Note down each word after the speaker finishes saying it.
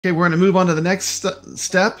Okay, we're going to move on to the next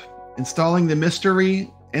step, installing the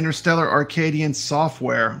mystery Interstellar Arcadiian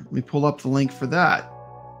software. Let me pull up the link for that.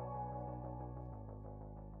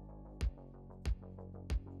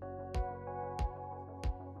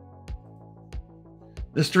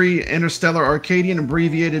 Mystery Interstellar Arcadiian,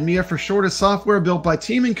 abbreviated MIA for short, is software built by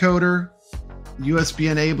Team Encoder, USB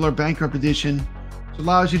Enabler Bankrupt Edition, which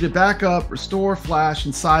allows you to back up, restore, flash,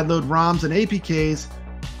 and sideload ROMs and APKs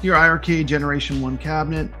to your iiRcade Generation 1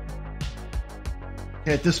 cabinet.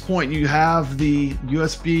 Okay, at this point, you have the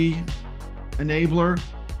USB enabler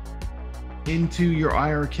into your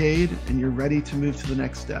iiRcade, and you're ready to move to the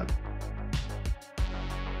next step.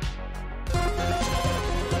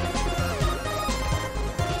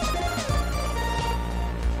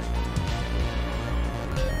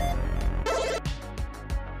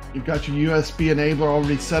 You've got your USB enabler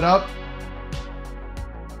already set up.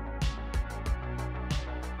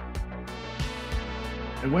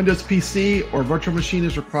 A Windows PC or virtual machine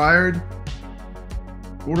is required. In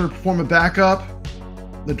order to perform a backup,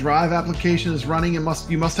 the drive application is running and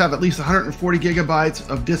you must have at least 140 gigabytes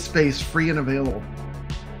of disk space free and available.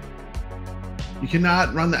 You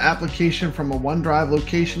cannot run the application from a OneDrive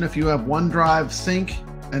location. If you have OneDrive Sync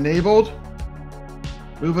enabled,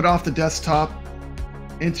 move it off the desktop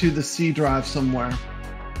into the C drive somewhere.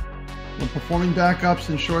 When performing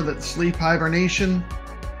backups, ensure that sleep hibernation,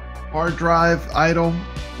 hard drive idle,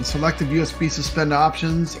 and selective USB suspend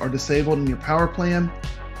options are disabled in your power plan.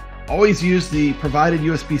 Always use the provided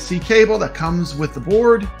USB-C cable that comes with the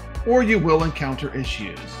board, or you will encounter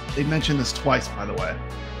issues. They mentioned this twice, by the way.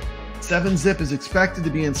 7-zip is expected to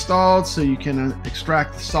be installed so you can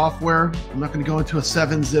extract the software. I'm not going to go into a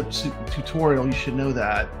 7-zip tutorial. You should know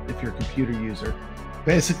that if you're a computer user.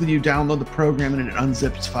 Basically, you download the program and it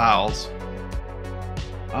unzips files.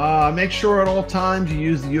 Make sure at all times you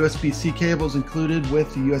use the USB-C cables included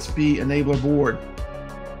with the USB enabler board.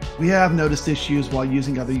 We have noticed issues while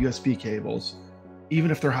using other USB cables, even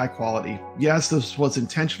if they're high quality. Yes, this was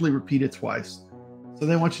intentionally repeated twice, so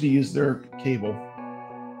they want you to use their cable.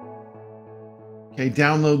 Okay,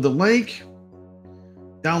 download the link.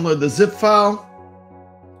 Download the zip file.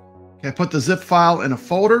 Okay, put the zip file in a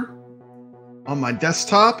folder on my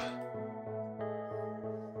desktop.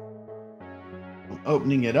 I'm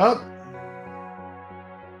opening it up.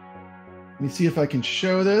 Let me see if I can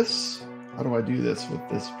show this. How do I do this with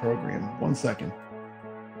this program? 1 second.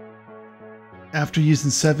 After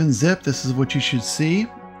using 7-zip, this is what you should see.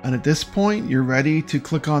 And at this point, you're ready to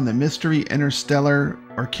click on the mystery Interstellar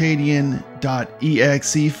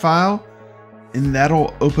Arcadiian.exe file, and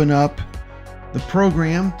that'll open up the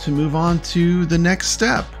program to move on to the next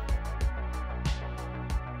step.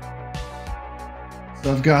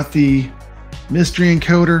 So I've got the mystery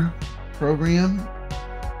encoder program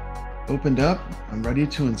opened up. I'm ready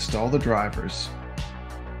to install the drivers.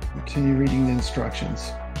 Continue reading the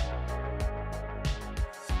instructions.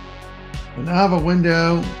 We now have a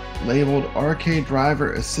window labeled Arcade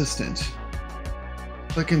Driver Assistant.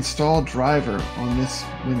 Click Install Driver on this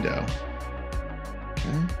window.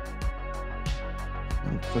 Okay.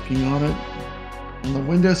 I'm clicking on it. On the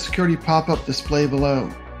Windows Security pop-up display below,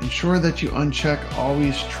 ensure that you uncheck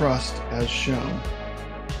Always Trust as shown.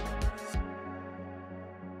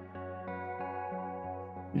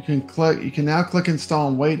 You can now click Install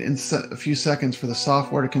and wait a few seconds for the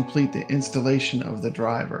software to complete the installation of the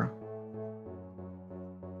driver.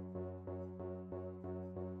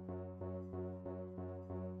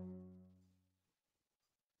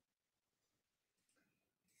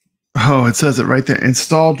 Oh, it says it right there.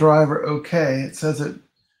 Install driver, okay. It says it.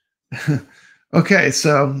 Okay,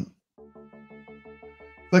 so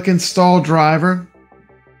click Install Driver.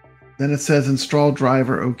 Then it says Install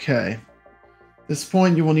Driver, okay. At this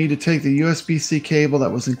point, you will need to take the USB-C cable that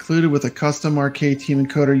was included with a custom Arcade Team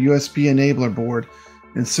Encoder USB enabler board,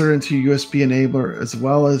 insert it into your USB enabler, as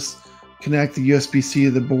well as connect the USB-C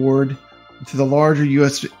of the board to the larger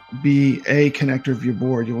USB-A connector of your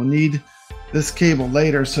board. You will need this cable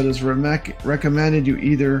later, so it is recommended you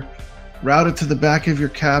either route it to the back of your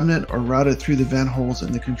cabinet or route it through the vent holes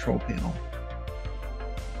in the control panel.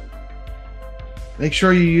 Make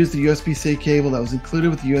sure you use the USB-C cable that was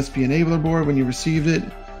included with the USB enabler board when you received it.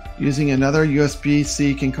 Using another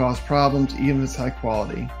USB-C can cause problems even if it's high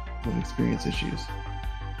quality. You'll experience issues.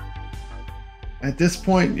 At this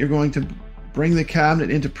point, you're going to bring the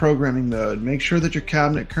cabinet into programming mode. Make sure that your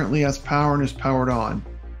cabinet currently has power and is powered on.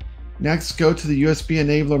 Next, go to the USB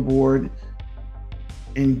enabler board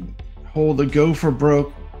and hold the Go for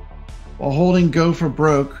Broke. While holding Go for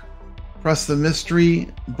Broke, press the mystery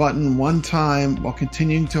button one time while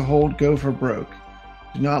continuing to hold Go for Broke.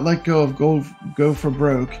 Do not let go of go for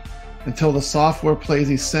broke until the software plays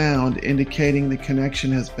a sound indicating the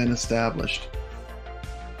connection has been established.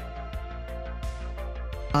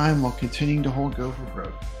 Time while continuing to hold go for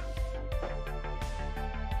broke.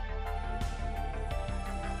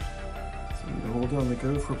 So I'm going to hold on the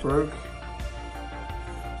go for broke.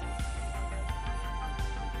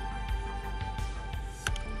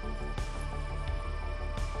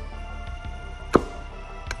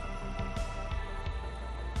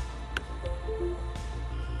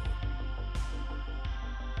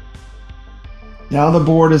 Now the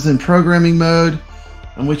board is in programming mode,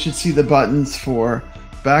 and we should see the buttons for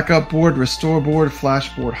backup board, restore board,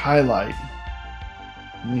 flash board, highlight.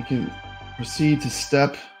 And we can proceed to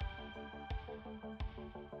step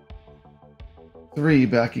 3,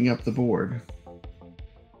 backing up the board.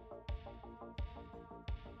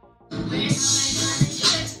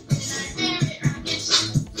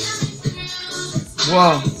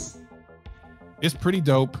 Whoa. It's pretty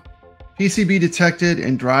dope. PCB detected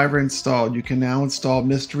and driver installed. You can now install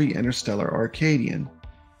Mystery Interstellar Arcadian.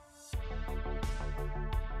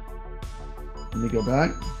 Let me go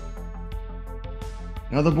back.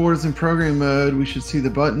 Now the board is in program mode. We should see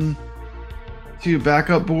the button to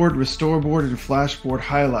backup board, restore board, and flash board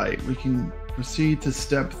highlight. We can proceed to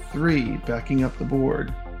step 3, backing up the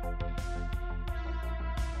board.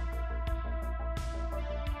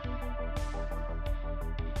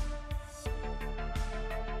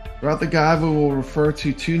 Throughout the guide, we will refer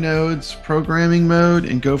to 2 nodes, programming mode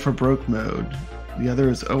and go for broke mode. The other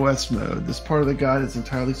is OS mode. This part of the guide is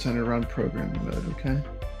entirely centered around programming mode, okay?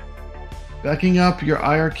 Backing up your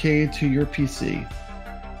iiRcade to your PC.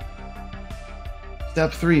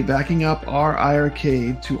 Step 3, backing up our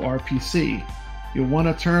iircade to our PC. You'll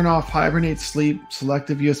want to turn off Hibernate Sleep,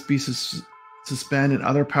 Selective USB Suspend, and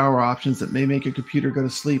other power options that may make your computer go to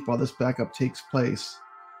sleep while this backup takes place.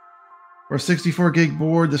 For a 64 gig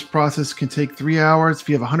board, this process can take 3 hours. If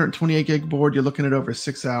you have a 128 gig board, you're looking at over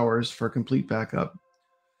 6 hours for a complete backup.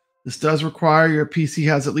 This does require your PC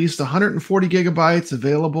has at least 140 gigabytes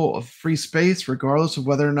available of free space, regardless of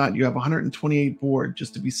whether or not you have a 128 board,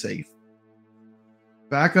 just to be safe.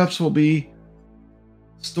 Backups will be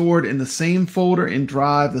stored in the same folder and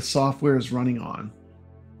drive the software is running on.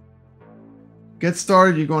 Get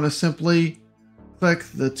started, you're going to simply click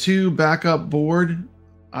the 2 backup board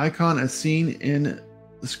icon as seen in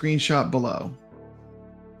the screenshot below.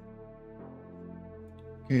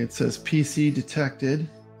 Okay, it says PCB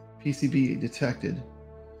detected,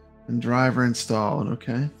 and driver installed,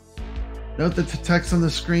 okay? Note that the text on the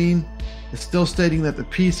screen is still stating that the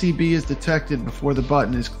PCB is detected before the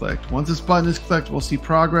button is clicked. Once this button is clicked, we'll see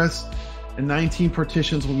progress and 19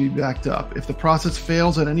 partitions will be backed up. If the process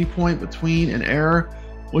fails at any point between, an error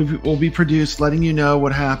will be produced letting you know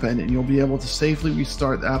what happened, and you'll be able to safely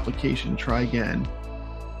restart the application and try again.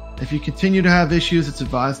 If you continue to have issues, it's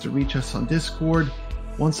advised to reach us on Discord.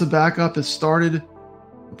 Once the backup is started,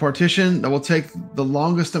 the partition that will take the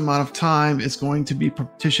longest amount of time is going to be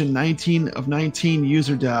partition 19 of 19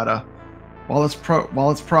 user data. While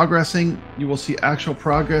it's progressing, you will see actual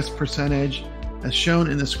progress percentage as shown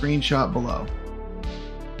in the screenshot below.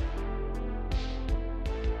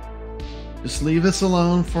 Just leave this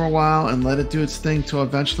alone for a while and let it do its thing till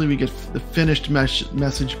eventually we get the finished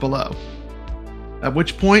message below. At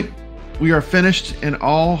which point we are finished and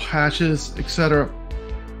all hashes, etc.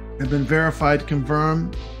 have been verified,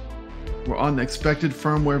 confirmed, we're on the expected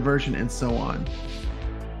firmware version, and so on.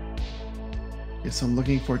 Okay, so I'm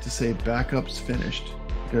looking for it to say backups finished.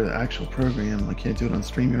 Go to the actual program. I can't do it on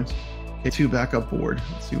StreamYard. Okay, 2 backup board.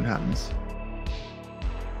 Let's see what happens.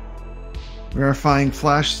 Verifying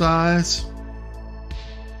flash size.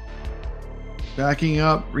 Backing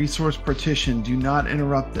up resource partition. Do not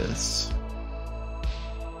interrupt this.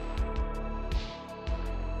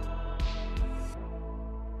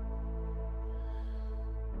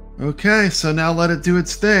 Okay, so now let it do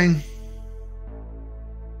its thing.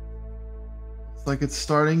 It's like it's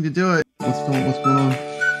starting to do it. What's going on?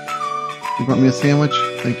 You brought me a sandwich?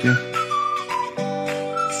 Thank you.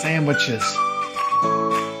 Sandwiches.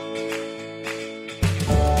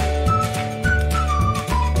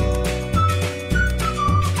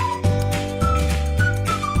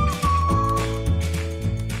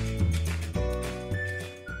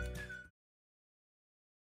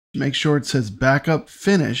 Make sure it says backup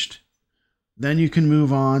finished. Then you can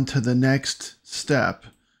move on to the next step.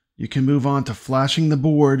 You can move on to flashing the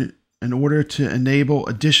board in order to enable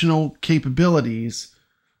additional capabilities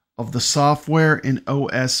of the software in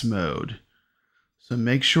OS mode. So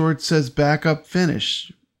make sure it says backup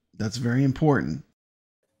finished. That's very important.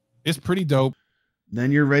 It's pretty dope.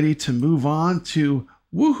 Then you're ready to move on to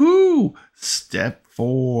Woohoo! Step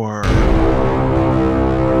 4. Welcome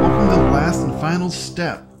to the last and final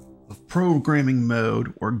step of programming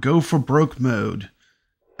mode, or go for broke mode.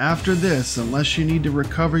 After this, unless you need to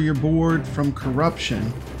recover your board from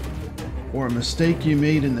corruption or a mistake you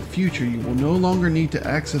made in the future, you will no longer need to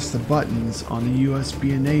access the buttons on the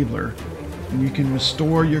USB enabler, and you can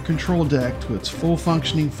restore your control deck to its full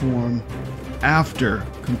functioning form after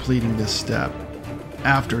completing this step.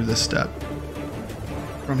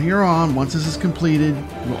 From here on, once this is completed,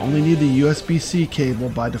 you will only need the USB-C cable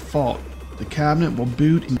by default. The cabinet will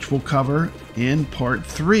boot, which will cover in part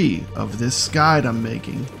 3 of this guide I'm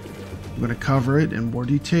making. I'm going to cover it in more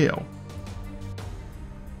detail.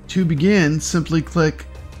 To begin, simply click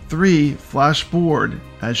 3 Flash Board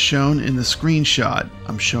as shown in the screenshot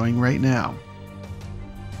I'm showing right now.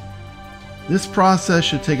 This process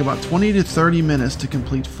should take about 20 to 30 minutes to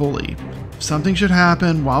complete fully. If something should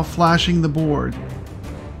happen while flashing the board,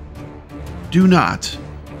 do not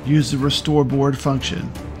use the restore board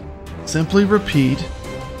function. Simply repeat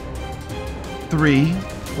 3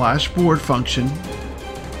 flash board function,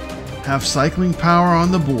 have cycling power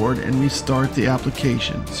on the board, and restart the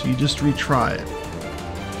application. So you just retry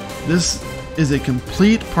it. This is a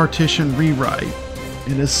complete partition rewrite,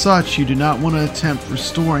 and as such you do not want to attempt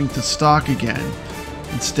restoring to stock again.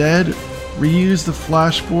 Instead, reuse the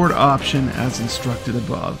flashboard option as instructed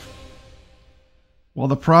above. While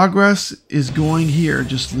the progress is going here,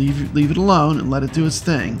 just leave it alone and let it do its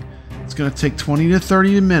thing. It's going to take 20 to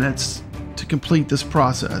 30 minutes to complete this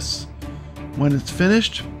process. When it's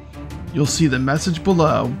finished, you'll see the message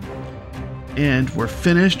below, and we're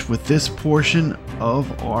finished with this portion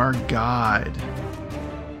of our guide.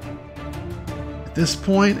 At this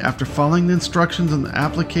point, after following the instructions on the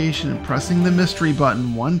application and pressing the mystery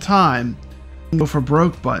button one time, go for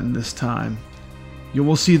broke button this time, you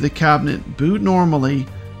will see the cabinet boot normally,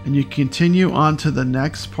 and you continue on to the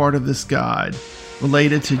next part of this guide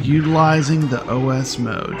related to utilizing the OS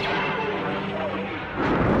mode.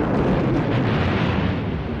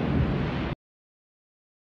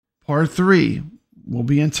 Part 3 will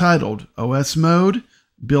be entitled OS Mode,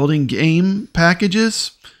 Building Game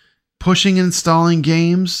Packages, Pushing and Installing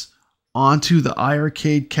Games onto the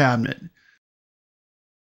iiRcade cabinet.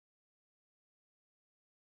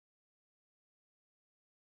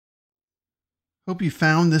 Hope you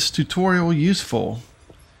found this tutorial useful.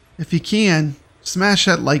 If you can, smash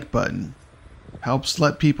that like button. Helps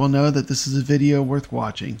let people know that this is a video worth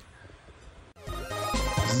watching.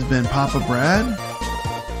 This has been Papa Brad,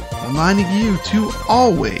 reminding you to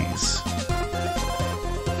always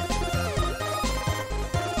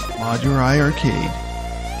mod your iiRcade,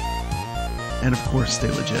 and of course stay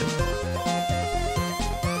legit.